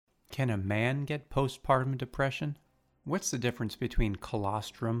Can a man get postpartum depression? What's the difference between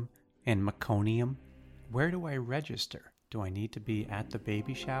colostrum and meconium? Where do I register? Do I need to be at the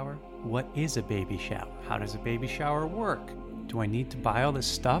baby shower? What is a baby shower? How does a baby shower work? Do I need to buy all this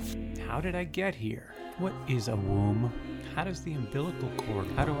stuff? How did I get here? What is a womb? How does the umbilical cord?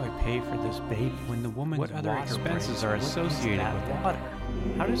 How do I pay for this baby? When the woman's what other expenses are associated with water?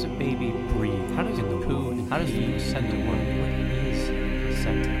 How does a baby breathe? How does the poo? How does the placenta work? What is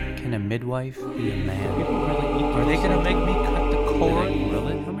placenta? Can a midwife be a man? People really eat? Are they going to make me cut the cord? Will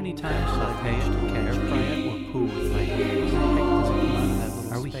it? How many times should I pay to care for it or poo with my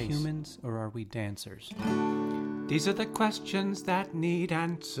hands? Are we humans or are we dancers? These are the questions that need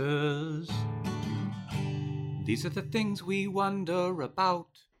answers. These are the things we wonder about.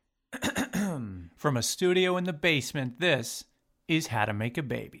 From a studio in the basement, this is How to Make a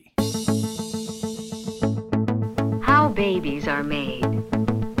Baby. How babies are made.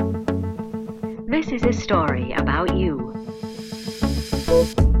 This is a story about you.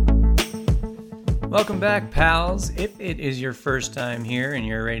 Welcome back, pals. If it is your first time here and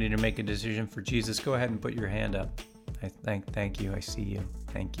you're ready to make a decision for Jesus, go ahead and put your hand up. Thank you. I see you.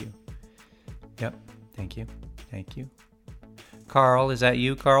 Thank you. Yep. Thank you. Thank you. Carl, is that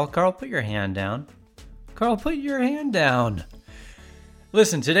you, Carl? Carl, put your hand down. Carl, put your hand down.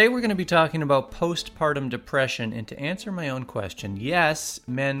 Listen, today we're going to be talking about postpartum depression, and to answer my own question, yes,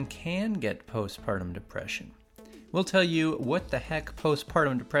 men can get postpartum depression. We'll tell you what the heck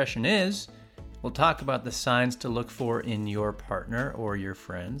postpartum depression is. We'll talk about the signs to look for in your partner or your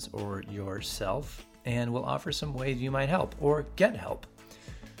friends or yourself, and we'll offer some ways you might help or get help.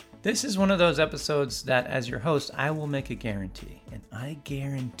 This is one of those episodes that, as your host, I will make a guarantee, and I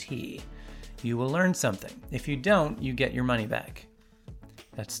guarantee you will learn something. If you don't, you get your money back.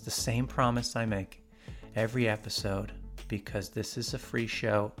 That's the same promise I make every episode, because this is a free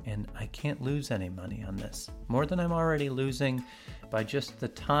show, and I can't lose any money on this, more than I'm already losing by just the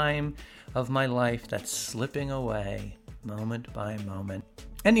time of my life that's slipping away moment by moment.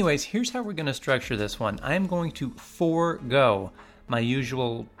 Anyways, here's how we're going to structure this one. I'm going to forego my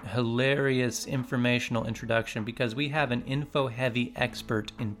usual hilarious informational introduction because we have an info-heavy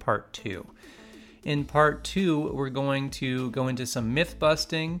expert in part 2. In part 2, we're going to go into some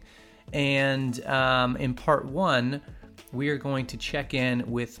myth-busting, and in part 1, we are going to check in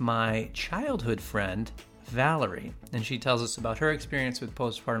with my childhood friend, Valerie, and she tells us about her experience with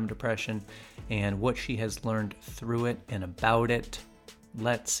postpartum depression and what she has learned through it and about it.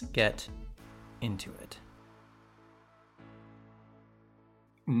 Let's get into it.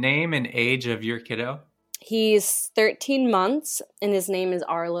 Name and age of your kiddo? He's 13 months, and his name is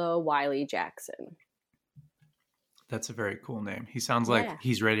Arlo Wiley Jackson. That's a very cool name. He sounds like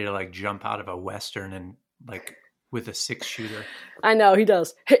he's ready to jump out of a Western and with a 6-shooter. I know, he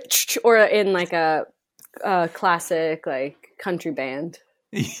does. Or in a classic country band.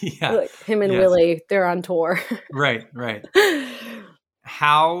 Yeah. Him and Willie, they're on tour. Right.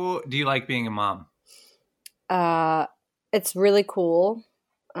 How do you like being a mom? It's really cool.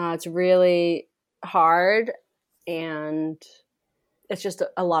 It's really hard, and it's just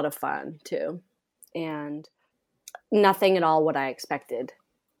a lot of fun too. And nothing at all what I expected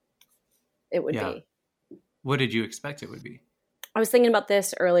it would be. What did you expect it would be? I was thinking about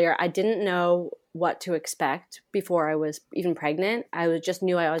this earlier. I didn't know what to expect before I was even pregnant. I just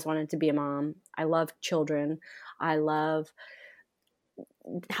knew I always wanted to be a mom. I love children. I love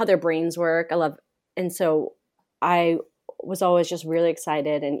how their brains work. And so I was always just really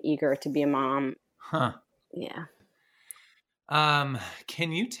excited and eager to be a mom. Huh. Yeah.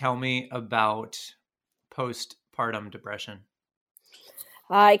 Can you tell me about postpartum depression?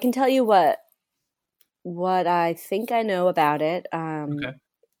 I can tell you what I think I know about it. Okay.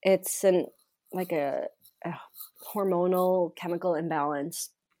 It's a hormonal chemical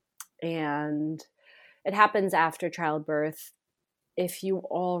imbalance, and it happens after childbirth. If you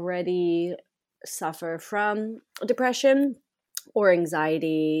already suffer from depression or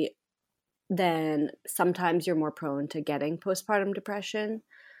anxiety, then sometimes you're more prone to getting postpartum depression.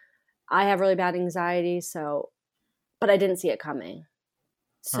 I have really bad anxiety, but I didn't see it coming.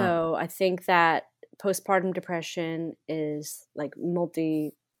 So I think that postpartum depression is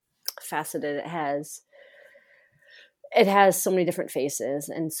multifaceted. It has so many different faces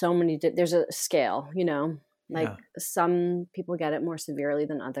and so many, there's a scale, some people get it more severely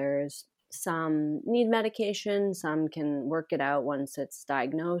than others. Some need medication, some can work it out once it's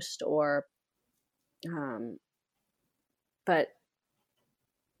diagnosed, but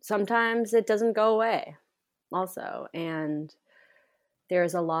sometimes it doesn't go away also. And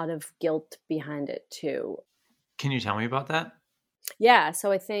there's a lot of guilt behind it too. Can you tell me about that? Yeah.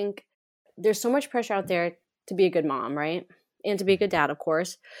 So I think there's so much pressure out there to be a good mom, right? And to be a good dad, of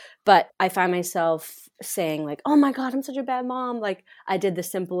course. But I find myself saying like, oh my God, I'm such a bad mom. Like I did the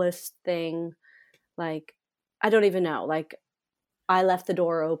simplest thing. Like, I don't even know. Like I left the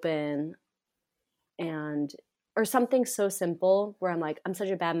door open or something so simple where I'm like, I'm such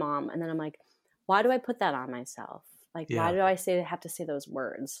a bad mom. And then I'm like, why do I put that on myself? Like, why do I have to say those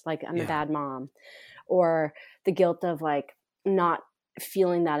words? Like I'm a bad mom, or the guilt of like not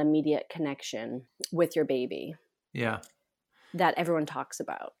feeling that immediate connection with your baby. Yeah. That everyone talks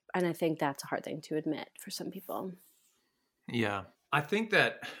about. And I think that's a hard thing to admit for some people. Yeah. I think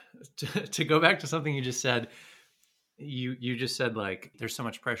that to go back to something you just said, you just said like, there's so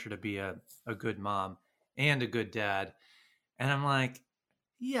much pressure to be a good mom and a good dad. And I'm like,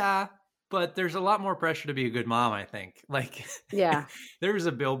 yeah, but there's a lot more pressure to be a good mom, I think. Like, yeah, there was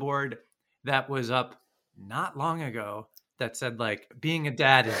a billboard that was up not long ago that said like being a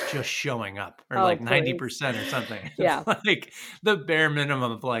dad is just showing up, or like 90% or something. Yeah. Like the bare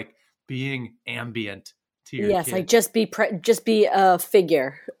minimum of like being ambient to your yes, kid. like just be a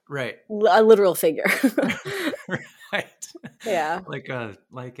figure. Right. A literal figure. Right. Yeah. Like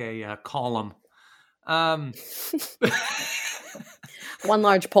a column. One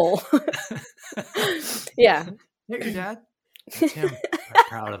large pole. Yeah. Your dad? That's him. I'm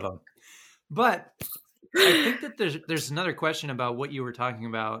proud of him. But I think that there's another question about what you were talking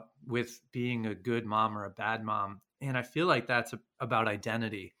about with being a good mom or a bad mom. And I feel like that's about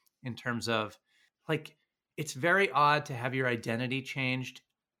identity, in terms of like, it's very odd to have your identity changed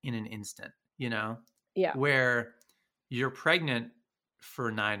in an instant, you know? Yeah. Where you're pregnant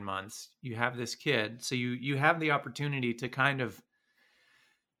for 9 months, you have this kid. So you have the opportunity to kind of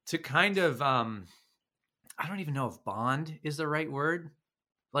I don't even know if bond is the right word.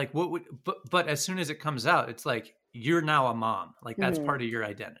 Like but as soon as it comes out, it's like, you're now a mom. Like that's part of your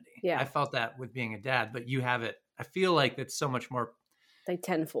identity. Yeah. I felt that with being a dad, but you have it. I feel like it's so much more. Like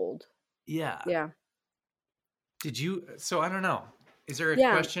tenfold. Yeah. Yeah. So I don't know. Is there a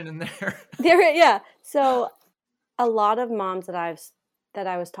question in there? Yeah. So a lot of moms that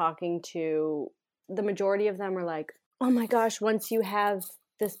I was talking to, the majority of them were like, oh my gosh, once you have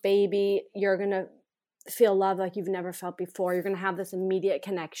this baby, you're going to feel love like you've never felt before. You're going to have this immediate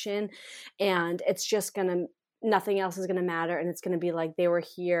connection, and it's just nothing else is going to matter. And it's going to be like they were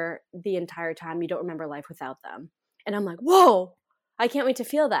here the entire time. You don't remember life without them. And I'm like, whoa, I can't wait to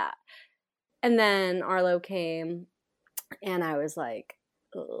feel that. And then Arlo came, and I was like,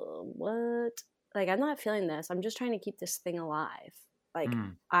 what? Like, I'm not feeling this. I'm just trying to keep this thing alive. Like,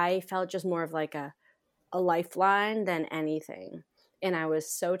 I felt just more of like a lifeline than anything. And I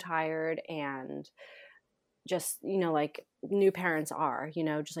was so tired, and just, like new parents are,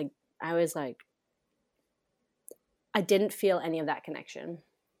 just like, I was like, I didn't feel any of that connection.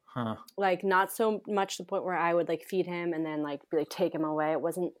 Huh. Like, not so much to the point where I would like feed him and then like be like, take him away. It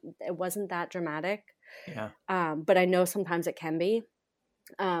wasn't that dramatic. Yeah. But I know sometimes it can be.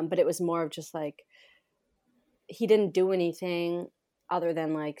 But it was more of just like, he didn't do anything other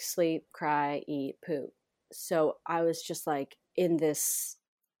than like sleep, cry, eat, poop. So I was just like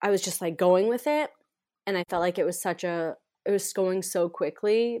I was just like going with it. And I felt like it was going so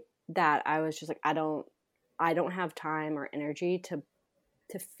quickly that I was just like, I don't have time or energy to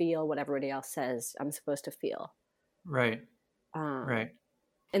feel what everybody else says I'm supposed to feel. Right. Right.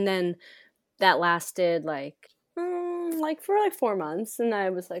 And then that lasted like for like 4 months. And I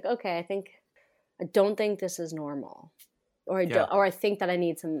was like, okay, I don't think this is normal, or I think that I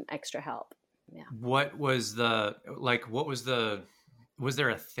need some extra help. Yeah. Was there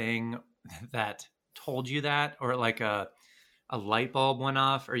a thing that told you that, or like a light bulb went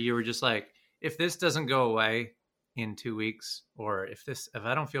off, or you were just like, if this doesn't go away in 2 weeks, or if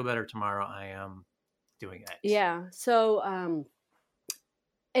I don't feel better tomorrow, I am doing X? Yeah. So,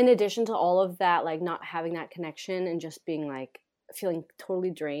 in addition to all of that, like not having that connection and just being like feeling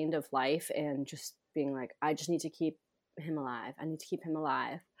totally drained of life, and just being like, I just need to keep him alive. I need to keep him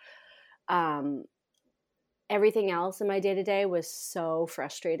alive. Everything else in my day-to-day was so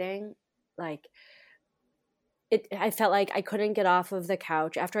frustrating. Like I felt like I couldn't get off of the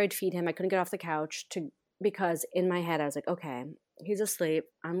couch after I'd feed him. I couldn't get off the couch because in my head I was like, okay, he's asleep.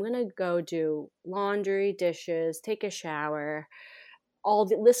 I'm going to go do laundry, dishes, take a shower,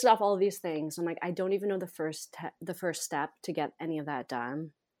 listed off all of these things. I'm like, I don't even know the first step to get any of that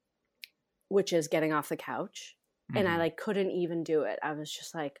done, which is getting off the couch. Mm-hmm. And I like couldn't even do it. I was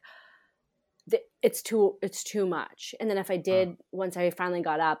just like, it's too much. And then if I did, once I finally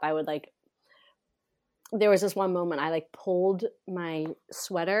got up, I would like, there was this one moment I like pulled my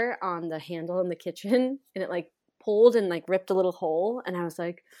sweater on the handle in the kitchen, and it like pulled and like ripped a little hole. And I was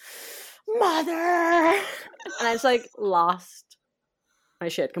like, mother. And I just like lost my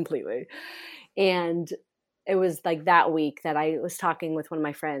shit completely. And it was like that week that I was talking with one of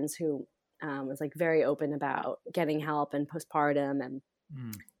my friends who was like very open about getting help and postpartum.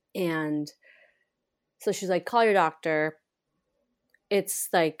 And so she's like, call your doctor. It's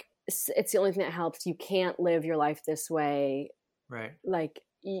like, it's the only thing that helps. You can't live your life this way. Right. Like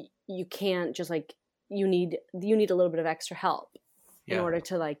you can't just like, you need a little bit of extra help in order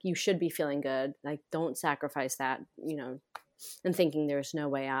to like, you should be feeling good. Like, don't sacrifice that, you know, and thinking there's no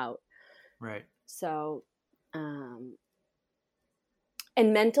way out. Right. So, and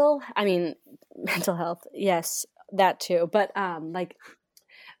mental health. Yes, that too. But, like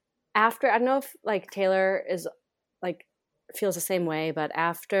after, I don't know if like Taylor is like feels the same way, but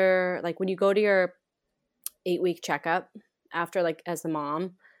after, like when you go to your 8-week checkup after, like as the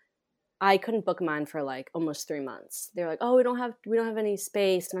mom, I couldn't book mine for like almost 3 months. They're like, oh, we don't have any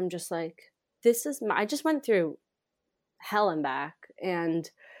space. And I'm just like, I just went through hell and back, and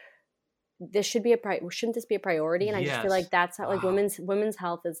this should be shouldn't this be a priority? And I just feel like that's how like women's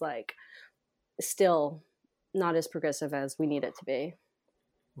health is like still not as progressive as we need it to be.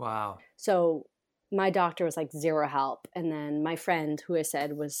 Wow. So my doctor was like zero help. And then my friend, who I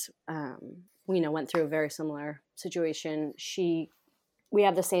said was, went through a very similar situation. We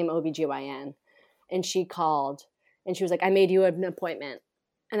have the same OBGYN, and she called and she was like, I made you an appointment.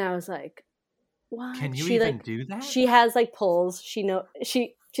 And I was like, what? Can you even do that? She has like pulls.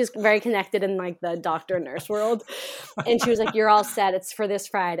 She's very connected in like the doctor nurse world. And she was like, you're all set. It's for this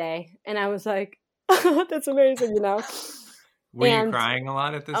Friday. And I was like, that's amazing, you know? Were you crying a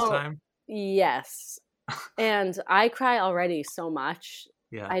lot at this time? Yes. And I cry already so much.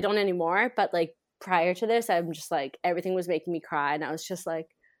 Yeah. I don't anymore, but like prior to this, I'm just like, everything was making me cry. And I was just like,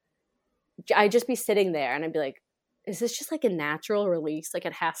 I'd just be sitting there and I'd be like, is this just like a natural release? Like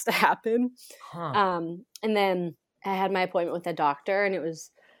it has to happen. Huh. And then I had my appointment with the doctor, and it was,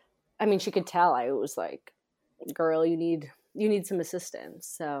 I mean, she could tell I was like, girl, you need some assistance.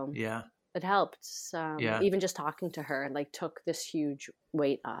 So yeah, it helped. Even just talking to her like took this huge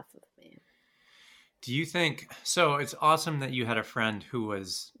weight off of me. Do you think so? It's awesome that you had a friend who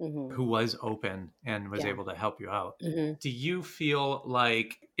was open and was able to help you out. Mm-hmm. Do you feel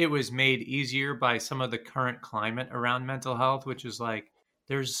like it was made easier by some of the current climate around mental health, which is like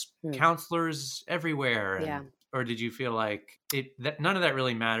there's counselors everywhere? Or did you feel like that none of that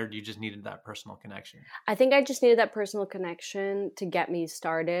really mattered? You just needed that personal connection? I think I just needed that personal connection to get me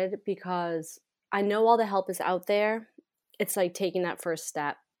started, because I know all the help is out there. It's like taking that first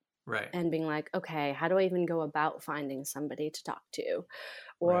step. Right. And being like, okay, how do I even go about finding somebody to talk to?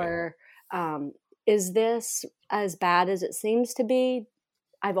 Or is this as bad as it seems to be?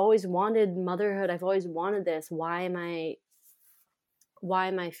 I've always wanted motherhood. I've always wanted this. Why am I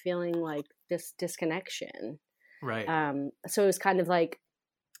feeling like this disconnection? Right. So it was kind of like,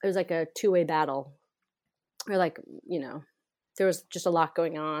 it was like a two-way battle, or like, there was just a lot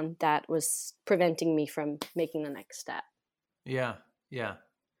going on that was preventing me from making the next step. Yeah. Yeah.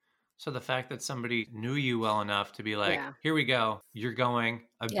 So the fact that somebody knew you well enough to be like, here we go, you're going,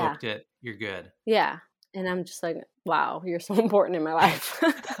 I booked it, you're good. Yeah. And I'm just like, wow, you're so important in my life.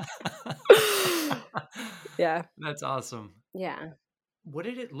 Yeah. That's awesome. Yeah. What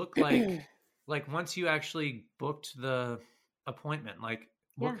did it look like? Like once you actually booked the appointment, like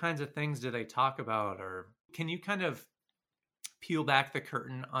what kinds of things did they talk about? Or can you kind of peel back the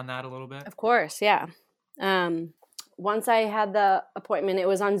curtain on that a little bit? Of course. Yeah. Once I had the appointment, it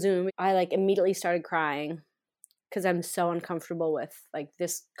was on Zoom. I like immediately started crying because I'm so uncomfortable with like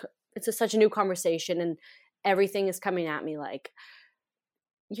this. It's such a new conversation, and everything is coming at me like,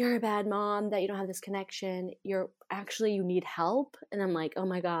 you're a bad mom, that you don't have this connection. You need help. And I'm like, oh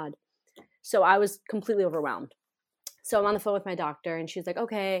my God. So I was completely overwhelmed. So I'm on the phone with my doctor, and she's like,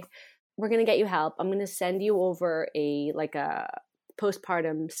 okay, we're going to get you help. I'm going to send you over a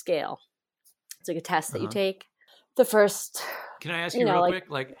postpartum scale. It's like a test that you take. The first, can I ask you real quick?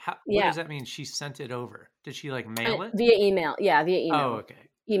 Like, what does that mean? She sent it over. Did she like mail it? Via email. Yeah, via email. Oh, okay.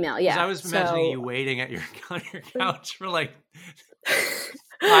 Email, yeah. I was imagining you waiting on your couch for like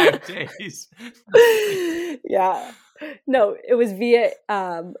 5 days. Yeah. No, it was via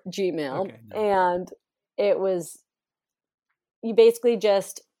Gmail. Okay, no. And it was, you basically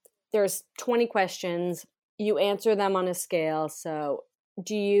there's 20 questions. You answer them on a scale. So,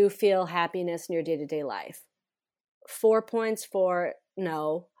 do you feel happiness in your day-to-day life? 4 points for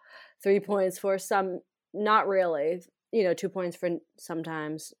no, 3 points for some, not really, 2 points for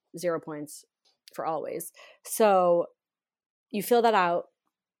sometimes, 0 points for always. So you fill that out,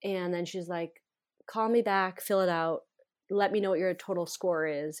 and then she's like, call me back, fill it out, let me know what your total score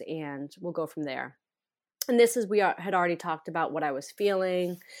is and we'll go from there. And this is, had already talked about what I was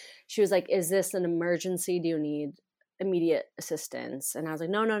feeling. She was like, is this an emergency? Do you need immediate assistance? And I was like,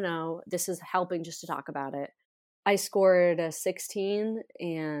 no. This is helping just to talk about it. I scored a 16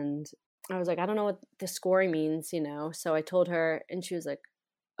 and I was like, I don't know what the scoring means, So I told her and she was like,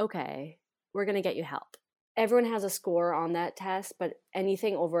 okay, we're going to get you help. Everyone has a score on that test, but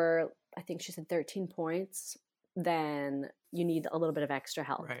anything over, I think she said 13 points, then you need a little bit of extra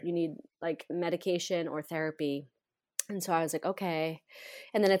help. Right. You need like medication or therapy. And so I was like, okay.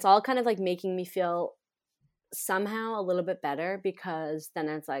 And then it's all kind of like making me feel somehow a little bit better, because then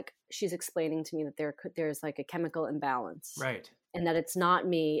it's like she's explaining to me that there's like a chemical imbalance. Right. And that it's not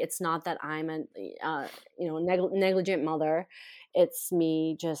me. It's not that I'm a negligent mother. It's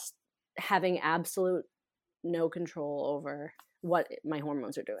me just having absolute no control over what my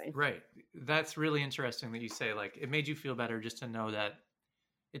hormones are doing. Right. That's really interesting that you say, like, it made you feel better just to know that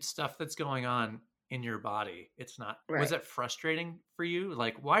it's stuff that's going on in your body. It's not, Right. Was that frustrating for you?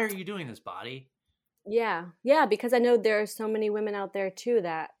 Like, why are you doing this, body? Yeah. Yeah. Because I know there are so many women out there too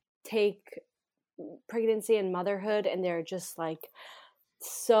that take pregnancy and motherhood and they're just like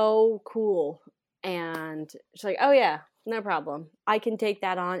so cool. And it's like, oh yeah, no problem. I can take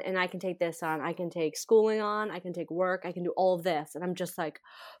that on and I can take this on. I can take schooling on. I can take work. I can do all of this. And I'm just like,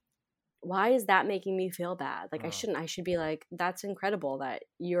 why is that making me feel bad? Like, I should be like, that's incredible that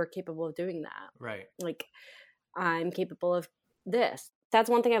you're capable of doing that. Right. Like, I'm capable of this. That's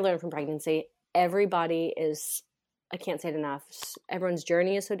one thing I learned from pregnancy. Everybody is, I can't say it enough. Everyone's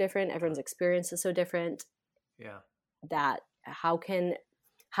journey is so different. Everyone's experience is so different. Yeah. That how can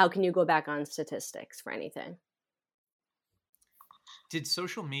you go back on statistics for anything? Did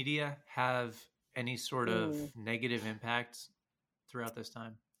social media have any sort of negative impact throughout this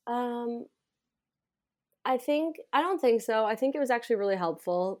time? I don't think so. I think it was actually really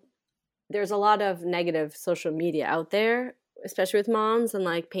helpful. There's a lot of negative social media out there, especially with moms, and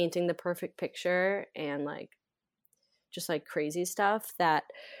like painting the perfect picture and like just like crazy stuff but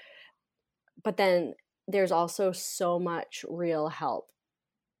then there's also so much real help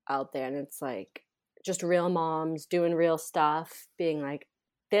out there, and it's like just real moms doing real stuff, being like,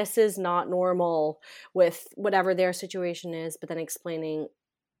 this is not normal with whatever their situation is, but then explaining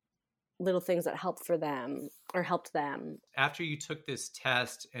little things that helped them. After you took this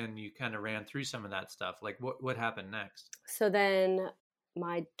test and you kind of ran through some of that stuff, like what happened next? So then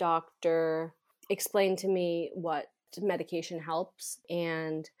my doctor explained to me what medication helps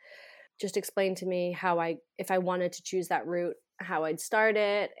and just explained to me if I wanted to choose that route, how I'd start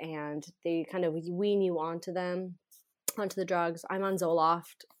it, and they kind of wean you onto the drugs. I'm on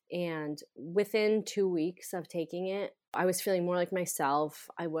Zoloft, and within 2 weeks of taking it, I was feeling more like myself.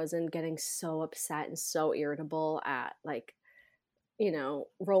 I wasn't getting so upset and so irritable at like,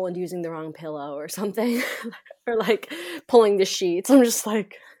 Roland using the wrong pillow or something, or like pulling the sheets. I'm just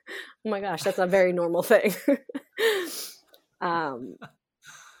like, oh my gosh, that's a very normal thing.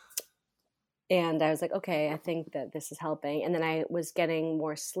 And I was like, okay, I think that this is helping. And then I was getting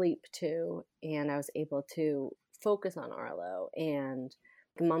more sleep too, and I was able to focus on Arlo. And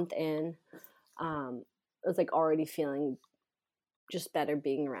a month in, I was like already feeling just better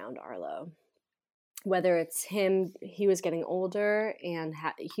being around Arlo. Whether it's him, he was getting older and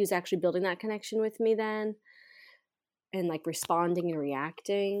he was actually building that connection with me then, and like responding and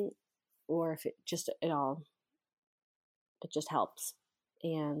reacting, or if it just helps.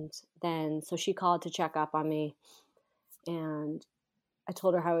 And then so she called to check up on me, and I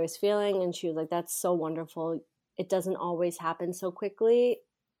told her how I was feeling, and she was like, that's so wonderful. It doesn't always happen so quickly.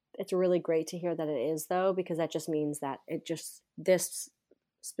 It's really great to hear that it is, though, because that just means that this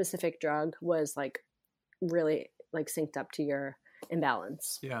specific drug was like really like synced up to your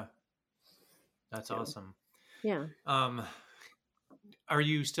imbalance. Yeah. That's awesome. Yeah. Are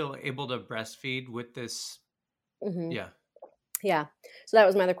you still able to breastfeed with this? Mm-hmm. Yeah. Yeah. So that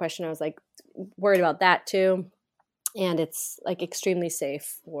was my other question. I was like worried about that too. And it's like extremely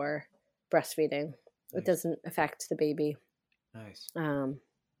safe for breastfeeding. Nice. It doesn't affect the baby. Nice.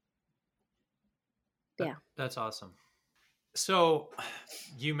 Yeah. That's awesome. So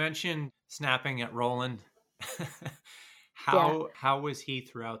you mentioned snapping at Roland. How was he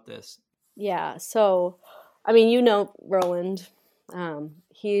throughout this? Yeah. So, I mean, Roland,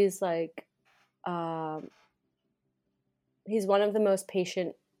 he's like, he's one of the most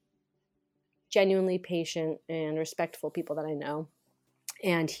patient, genuinely patient and respectful people that I know.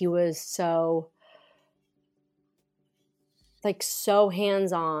 And he was so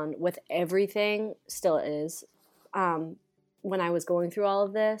hands-on with everything, still is. when I was going through all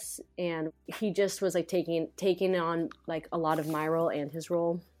of this, and he just was like taking on like a lot of my role and his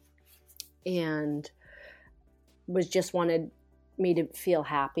role, and was just wanted me to feel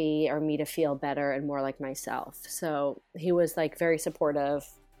happy or me to feel better and more like myself. So he was like very supportive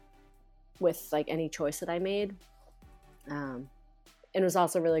with like any choice that I made, and was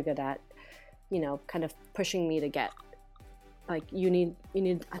also really good at, kind of pushing me to get like, you need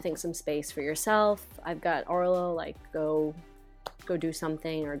I think some space for yourself. I've got Orlo, like go do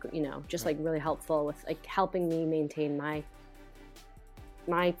something, or just like really helpful with like helping me maintain my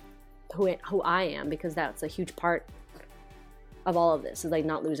who I am, because that's a huge part of all of this, is like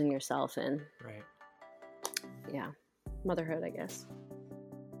not losing yourself in motherhood, I guess.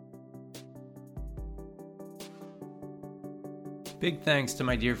 Big thanks to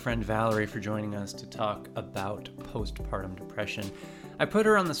my dear friend Valerie for joining us to talk about postpartum depression. I put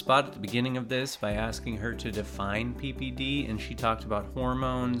her on the spot at the beginning of this by asking her to define PPD, and she talked about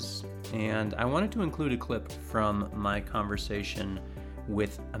hormones, and I wanted to include a clip from my conversation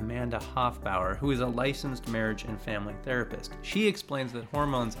with Amanda Hoffbauer, who is a licensed marriage and family therapist. She explains that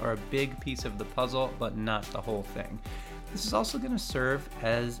hormones are a big piece of the puzzle, but not the whole thing. This is also going to serve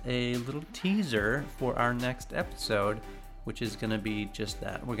as a little teaser for our next episode, which is going to be just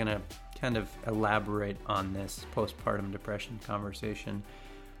that. We're going to kind of elaborate on this postpartum depression conversation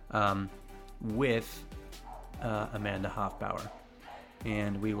with Amanda Hoffbauer.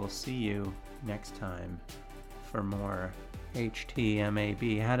 And we will see you next time for more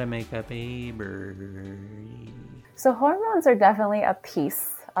HTMAB, how to make a baby. So hormones are definitely a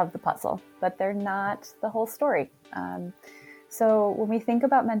piece of the puzzle, but they're not the whole story. So when we think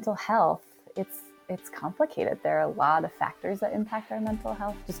about mental health, it's complicated. There are a lot of factors that impact our mental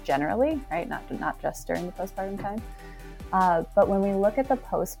health, just generally, right? Not just during the postpartum time. But when we look at the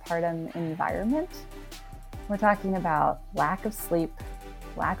postpartum environment, we're talking about lack of sleep,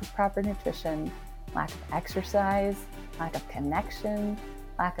 lack of proper nutrition, lack of exercise, lack of connection,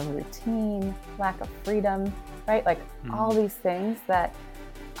 lack of routine, lack of freedom, right? Like all these things that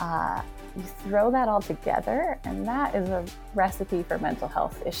you throw that all together, and that is a recipe for mental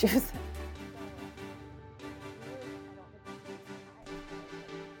health issues.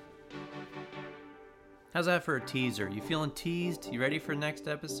 How's that for a teaser? You feeling teased? You ready for next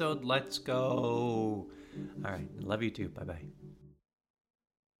episode? Let's go. All right. Love you too. Bye-bye.